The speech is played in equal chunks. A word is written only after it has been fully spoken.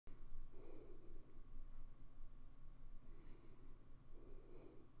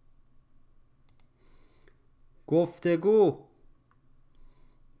گفتگو.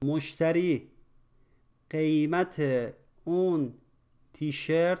 مشتری: قیمت اون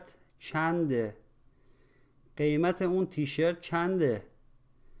تیشرت چنده؟ قیمت اون تیشرت چنده؟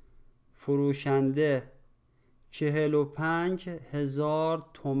 فروشنده: 45,000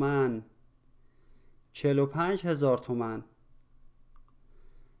 تومان. 45,000 تومان.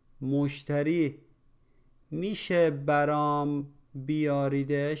 مشتری: میشه برام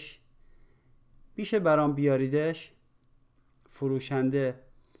بیاریدش؟ میشه برام بیاریدش؟ فروشنده: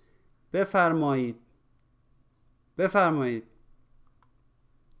 بفرمایید. بفرمایید.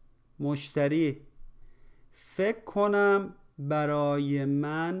 مشتری: فکر کنم برای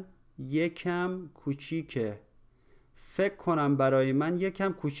من یکم کوچیکه. فکر کنم برای من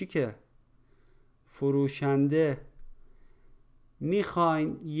یکم کوچیکه. فروشنده: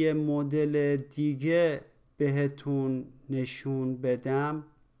 میخواین یه مدل دیگه بهتون نشون بدم؟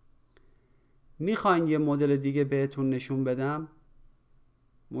 میخواین یه مدل دیگه بهتون نشون بدم؟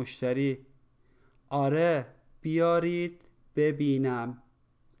 مشتری: آره بیارید ببینم.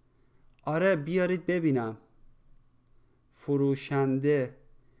 آره بیارید ببینم. فروشنده: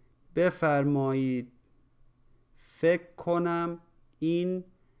 بفرمایید. فکر کنم این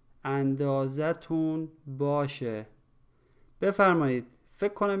اندازتون باشه. بفرمایید.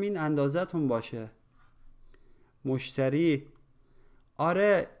 فکر کنم این اندازتون باشه. مشتری: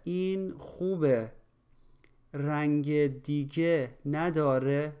 آره این خوبه. رنگ دیگه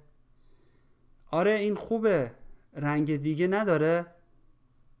نداره؟ آره این خوبه. رنگ دیگه نداره؟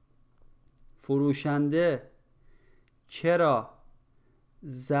 فروشنده: چرا؟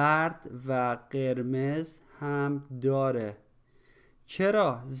 زرد و قرمز هم داره.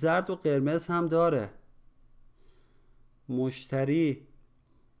 چرا؟ زرد و قرمز هم داره. مشتری: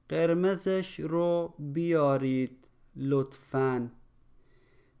 قرمزش رو بیارید لطفاً.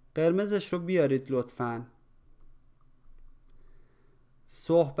 قرمزش رو بیارید لطفاً.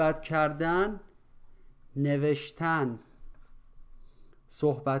 صحبت کردن، نوشتن.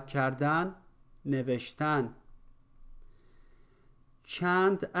 صحبت کردن، نوشتن.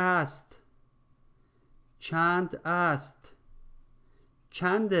 چند است؟ چند است؟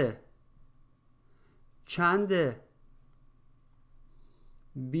 چنده؟ چنده؟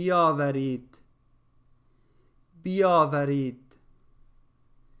 بیاورید. بیاورید.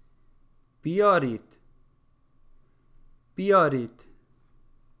 بیارید. بیارید.